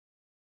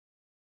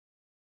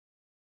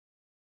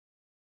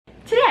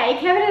Today,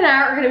 Kevin and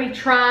I are going to be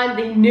trying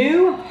the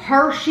new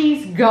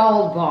Hershey's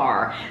Gold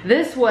Bar.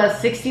 This was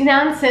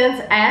 69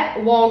 cents at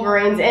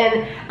Walgreens,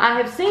 and I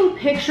have seen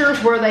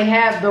pictures where they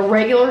have the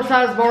regular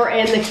size bar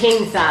and the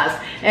king size.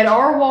 At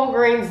our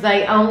Walgreens,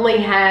 they only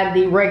had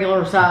the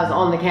regular size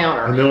on the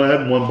counter. And they only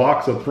had one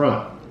box up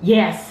front.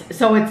 Yes,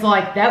 so it's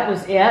like that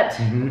was it,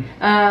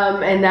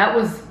 and that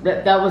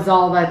was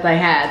all that they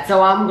had.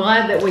 So I'm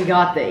glad that we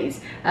got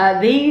these.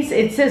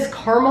 It says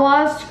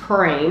caramelized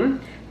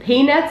cream,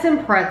 peanuts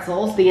and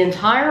pretzels. The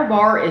entire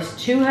bar is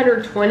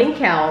 220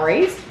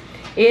 calories.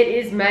 It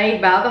is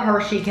made by the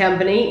Hershey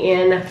Company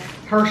in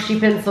Hershey,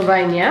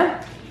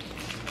 Pennsylvania,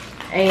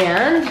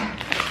 and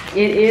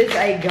it is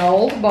a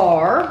gold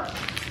bar.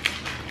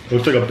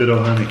 Looks like a bit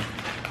of honey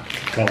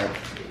color.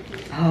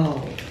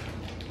 Oh.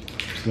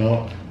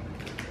 Smell it.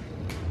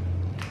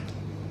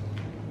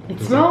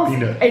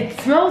 It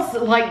smells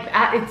like,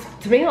 it's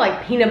to me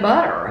like peanut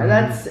butter.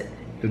 That's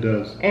it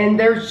does. And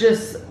there's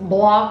just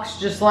blocks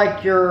just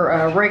like your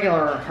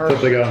regular Hershey.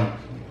 Except they got them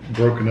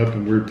broken up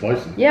in weird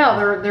places. Yeah,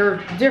 they're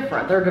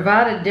different. They're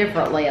divided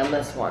differently on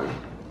this one.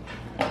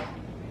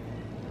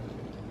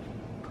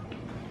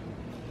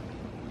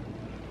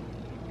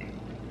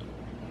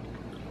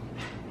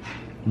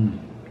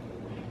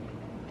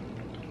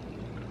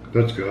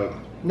 That's good.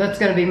 That's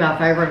going to be my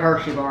favorite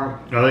Hershey bar.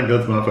 I think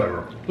that's my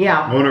favorite.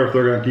 Yeah. I wonder if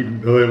they're going to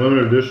keep, are they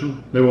limited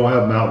edition? They won't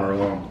have them out very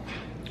long.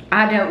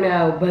 I don't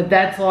know, but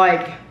that's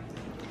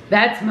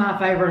my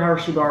favorite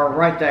Hershey bar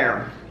right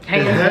there.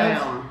 Hands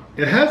down.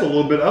 It has a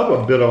little bit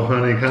of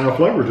honey kind of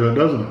flavor to it,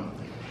 doesn't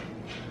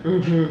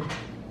it?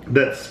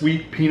 That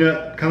sweet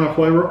peanut kind of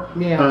flavor.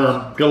 Yeah.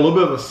 Got a little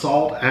bit of the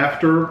salt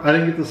after. I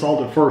didn't get the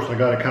salt at first. I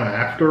got it kind of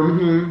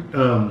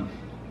after.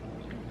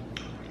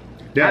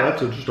 Yeah,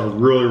 that's just a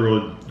really,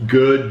 really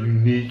good,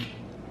 unique,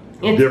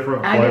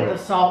 different flavor. I get the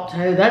salt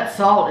too. That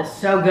salt is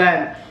so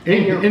good.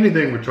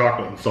 Anything with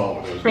chocolate and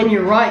salt is good. And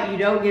you're right, you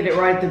don't get it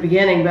right at the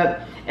beginning, but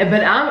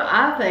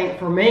I think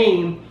for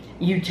me,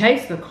 you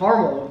taste the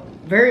caramel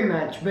very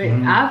much, but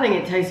I think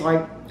it tastes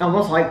like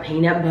almost like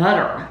peanut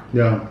butter.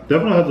 Yeah,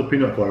 definitely has a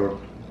peanut flavor.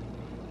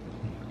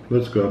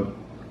 That's good.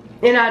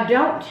 And I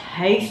don't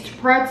taste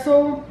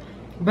pretzel,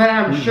 but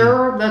I'm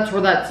sure that's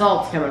where that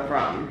salt's coming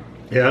from.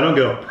 Yeah, I don't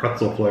get a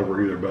pretzel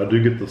flavor either, but I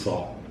do get the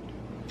salt.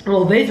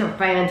 Well, these are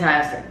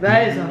fantastic.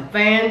 That is a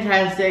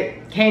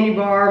fantastic candy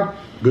bar.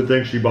 Good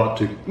thing she bought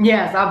two.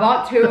 Yes, I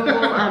bought two of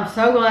them. I'm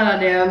so glad I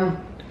did.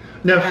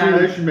 Now, see,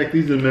 they should make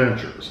these in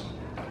miniatures.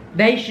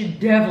 They should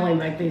definitely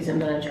make these in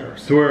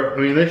miniatures. So where, I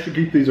mean, they should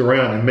keep these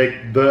around and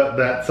make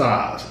that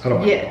size. I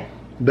don't know. Yeah.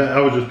 I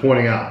was just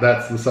pointing out,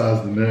 that's the size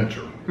of the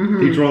miniature.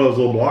 Each one of those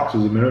little blocks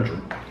is a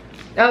miniature.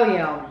 Oh,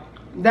 yeah.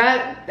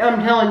 That, I'm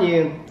telling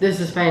you,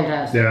 this is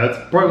fantastic. Yeah, it's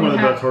probably one of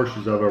the best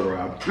Hershey's I've ever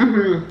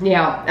had.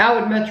 Yeah, I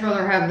would much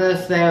rather have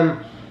this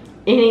than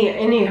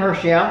any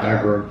Hershey out there.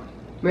 I agree.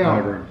 Yeah. I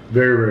agree.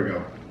 Very, very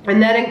good.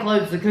 And that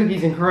includes the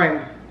cookies and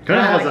cream.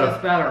 I like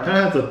this better. Kind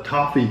of has a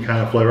toffee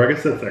kind of flavor. I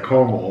guess that's that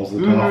caramel is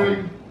the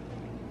toffee.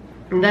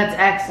 That's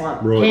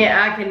excellent. Really?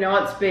 I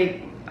cannot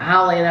speak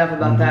highly enough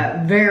about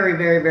that. Very,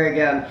 very, very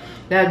good.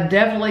 That'd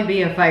definitely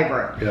be a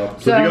favorite. Yeah.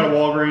 So if you go to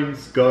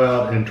Walgreens, go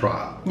out and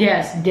try it.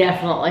 Yes,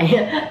 definitely.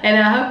 And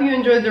I hope you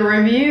enjoyed the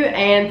review,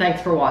 and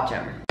thanks for watching.